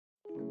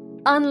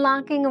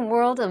unlocking a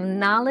world of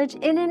knowledge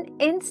in an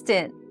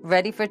instant.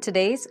 Ready for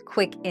today's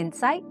quick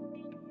insight?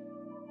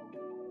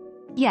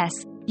 Yes,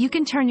 you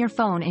can turn your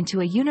phone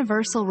into a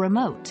universal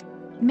remote.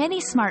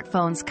 Many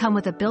smartphones come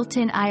with a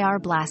built-in IR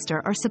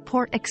blaster or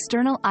support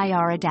external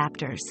IR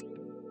adapters.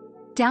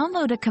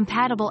 Download a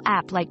compatible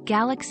app like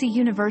Galaxy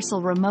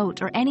Universal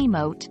Remote or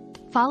AnyMote,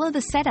 follow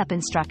the setup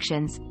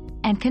instructions,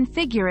 and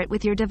configure it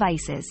with your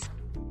devices.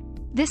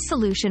 This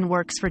solution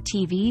works for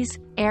TVs,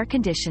 air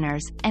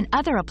conditioners, and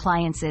other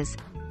appliances,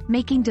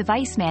 making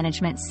device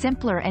management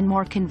simpler and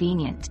more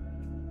convenient.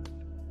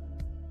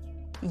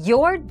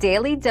 Your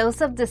daily dose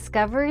of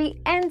discovery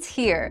ends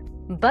here,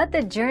 but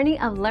the journey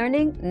of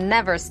learning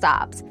never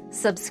stops.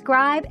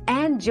 Subscribe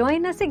and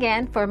join us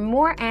again for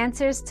more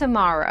answers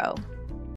tomorrow.